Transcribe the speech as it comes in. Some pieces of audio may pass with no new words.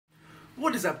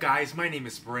What is up, guys? My name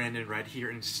is Brandon Red here.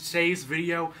 In today's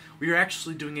video, we are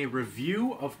actually doing a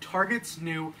review of Target's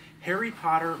new Harry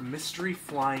Potter Mystery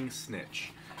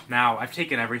Snitch. Now, I've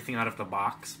taken everything out of the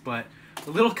box, but a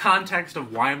little context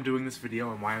of why I'm doing this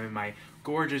video and why I'm in my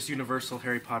gorgeous Universal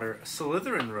Harry Potter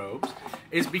Slytherin robes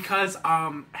is because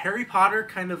Harry Potter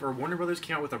or Warner Brothers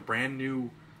came out with a brand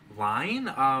new line.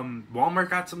 Walmart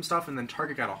got some stuff, and then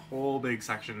Target got a whole big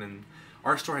section, and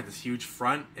our store had this huge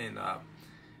front, and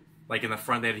in the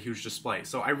front they had a huge display.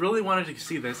 So I really wanted to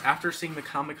see this. After seeing the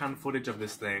Comic-Con footage of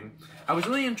this thing, I was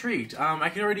really intrigued. I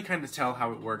can already kind of tell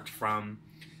how it worked from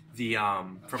the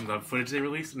footage they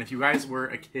released. And if you guys were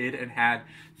a kid and had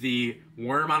the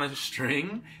worm on a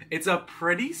string, it's a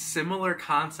pretty similar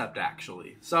concept,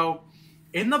 actually. So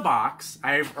in the box,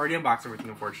 I've already unboxed everything,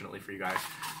 unfortunately, for you guys.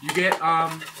 You get,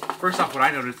 first off, what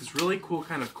I noticed, this really cool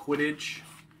kind of Quidditch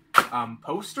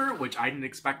poster, which I didn't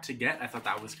expect to get. I thought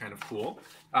that was kind of cool.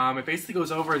 It basically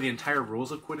goes over the entire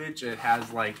rules of Quidditch. It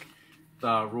has, like,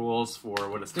 the rules for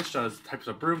what a snitch does, types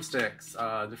of broomsticks,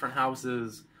 different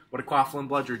houses, what a quaffle and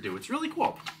bludger do. It's really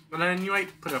cool. And then you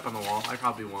might put it up on the wall. I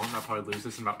probably won't. I'll probably lose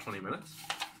this in about 20 minutes.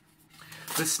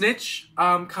 The snitch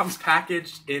comes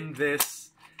packaged in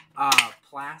this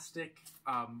plastic,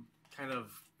 kind of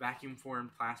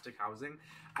vacuum-formed plastic housing.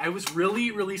 I was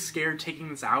really scared taking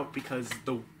this out because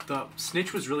the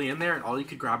snitch was really in there, and all you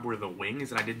could grab were the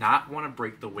wings, and I did not want to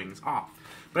break the wings off.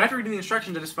 But after reading the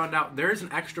instructions, I just found out there is an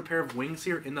extra pair of wings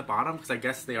here in the bottom, because I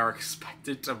guess they are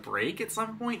expected to break at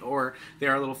some point, or they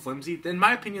are a little flimsy. In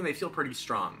my opinion, they feel pretty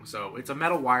strong. So it's a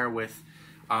metal wire with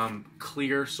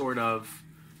clear sort of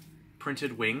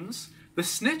printed wings. The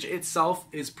snitch itself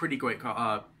is pretty great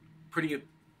quality.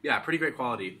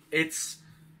 It's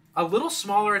a little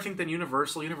smaller, I think, than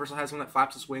Universal. Universal has one that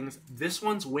flaps its wings. This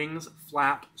one's wings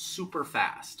flap super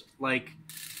fast. Like,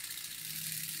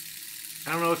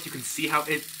 I don't know if you can see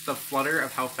the flutter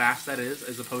of how fast that is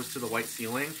as opposed to the white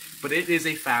ceiling, but it is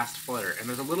a fast flutter. And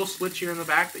there's a little switch here in the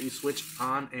back that you switch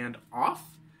on and off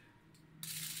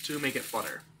to make it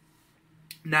flutter.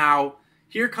 Now,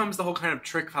 here comes the whole kind of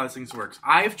trick of how this thing works.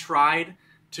 I've tried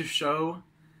to show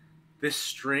this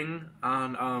string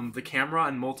on the camera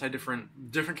and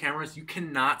different cameras. You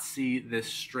cannot see this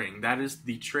string. That is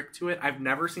the trick to it. I've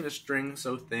never seen a string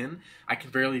so thin. I can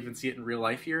barely even see it in real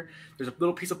life here. There's a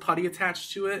little piece of putty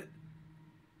attached to it.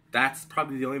 That's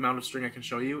probably the only amount of string I can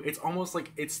show you. It's almost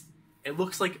like it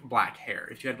looks like black hair.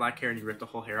 If you had black hair and you ripped the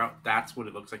whole hair out, that's what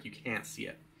it looks like. You can't see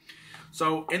it.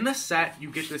 So in the set, you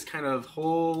get this kind of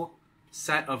whole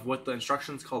set of what the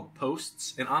instructions called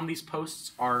posts, and on these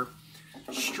posts are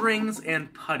strings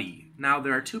and putty. Now,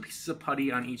 there are two pieces of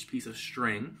putty on each piece of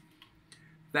string.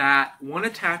 That one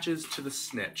attaches to the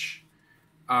snitch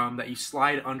that you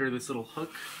slide under this little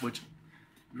hook, which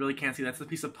you really can't see. That's the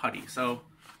piece of putty. So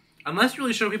unless you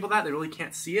really show people that, they really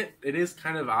can't see it. It is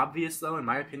kind of obvious, though, in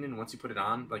my opinion, once you put it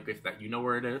on, like if that you know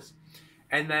where it is.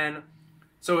 And then,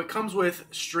 so it comes with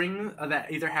string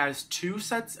that either has two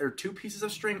pieces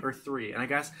of string or three. And I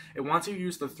guess it wants you to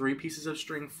use the 3 pieces of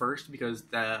string first, because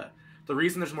the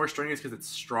reason there's more string is because it's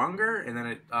stronger, and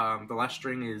then the less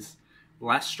string is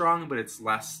less strong, but it's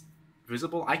less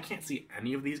visible. I can't see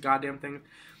any of these goddamn things.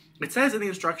 It says in the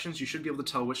instructions you should be able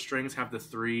to tell which strings have the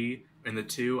 3 and the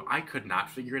 2. I could not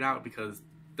figure it out because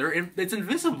it's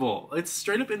invisible. It's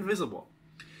straight up invisible.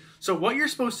 So what you're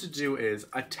supposed to do is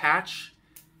attach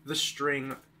the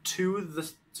string to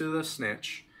the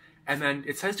snitch, and then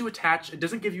it says to attach. It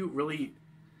doesn't give you really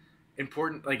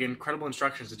important, incredible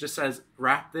instructions. It just says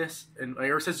wrap this,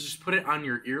 or it says just put it on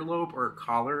your earlobe or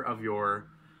collar of your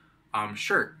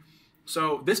shirt.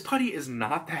 So this putty is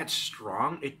not that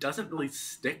strong. It doesn't really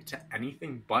stick to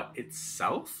anything but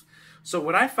itself. So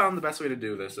what I found the best way to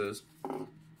do this is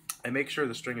I make sure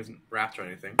the string isn't wrapped or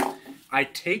anything. I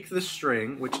take the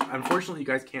string, which unfortunately you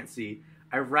guys can't see.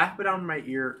 I wrap it on my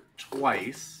ear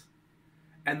twice,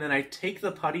 and then I take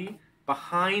the putty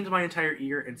behind my entire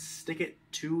ear and stick it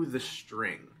to the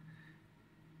string.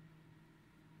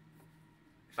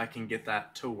 If I can get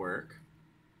that to work.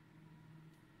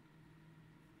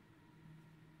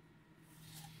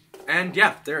 And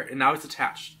yeah, and now it's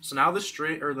attached. So now the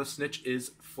string, or the snitch,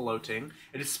 is floating.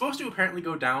 It is supposed to apparently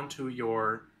go down to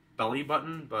your belly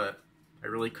button, but I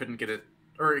really couldn't get it,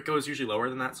 or it goes usually lower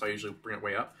than that, so I usually bring it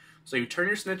way up. So you turn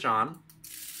your snitch on,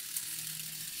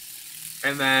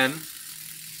 and then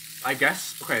I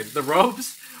guess, okay, the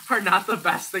robes are not the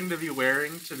best thing to be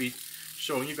wearing to be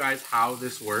showing you guys how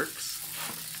this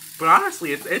works. But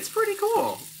honestly, it's pretty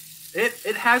cool.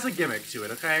 It has a gimmick to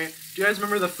it, okay? Do you guys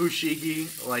remember the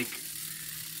fushigi? Like,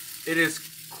 it is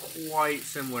quite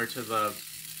similar to the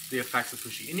the effects of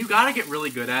Fushi. And you gotta get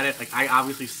really good at it. Like, I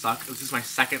obviously suck. This is my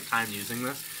second time using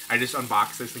this. I just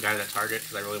unboxed this and got it at Target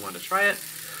because I really wanted to try it.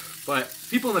 But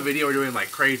people in the video are doing,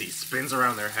 like, crazy spins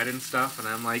around their head and stuff. And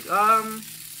I'm like,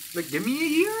 give me a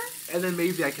year? And then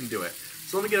maybe I can do it.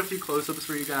 So let me get a few close-ups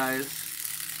for you guys.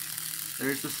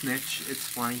 There's the Snitch. It's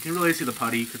flying. You can really see the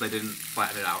putty because I didn't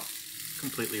flatten it out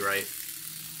completely right.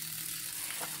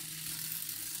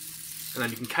 And then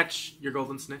you can catch your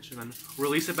golden snitch and then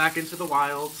release it back into the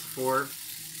wild for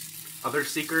other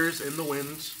seekers in the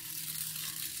wind.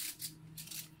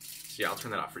 So yeah, I'll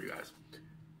turn that off for you guys.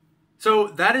 So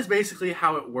that is basically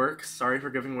how it works. Sorry for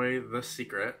giving away the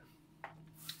secret.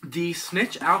 The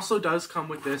snitch also does come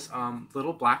with this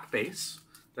little black base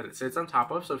that it sits on top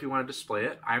of. So if you want to display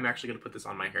it, I'm actually going to put this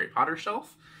on my Harry Potter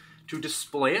shelf to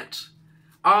display it.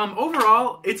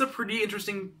 Overall, it's a pretty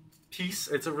interesting piece.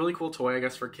 It's a really cool toy, I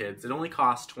guess, for kids. It only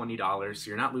costs $20, so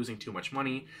you're not losing too much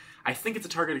money. I think it's a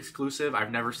Target exclusive.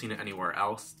 I've never seen it anywhere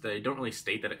else. They don't really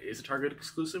state that it is a Target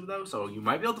exclusive, though, so you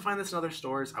might be able to find this in other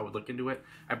stores. I would look into it.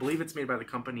 I believe it's made by the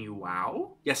company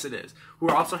WoW. Yes, it is. Who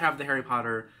also have the Harry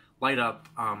Potter light-up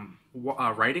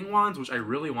writing wands, which I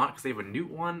really want because they have a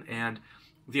Newt one, and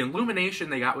the illumination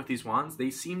they got with these wands, they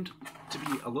seemed to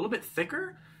be a little bit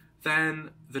thicker than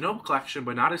the Noble Collection,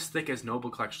 but not as thick as Noble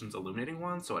Collection's illuminating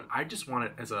wand, so I just want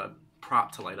it as a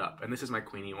prop to light up. And this is my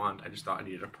Queenie wand. I just thought I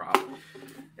needed a prop.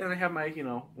 And I have my,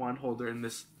 wand holder in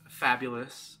this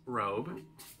fabulous robe.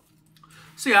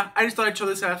 So yeah, I just thought I'd show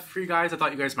this off for you guys. I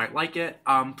thought you guys might like it.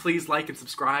 Please like and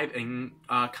subscribe and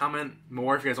comment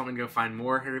more if you guys want me to go find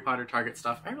more Harry Potter Target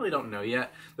stuff. I really don't know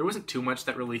yet. There wasn't too much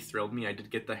that really thrilled me. I did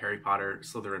get the Harry Potter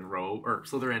Slytherin robe, or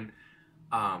Slytherin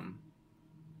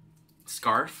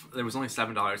scarf. It was only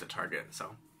 $7 at Target.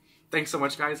 So thanks so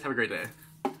much, guys. Have a great day.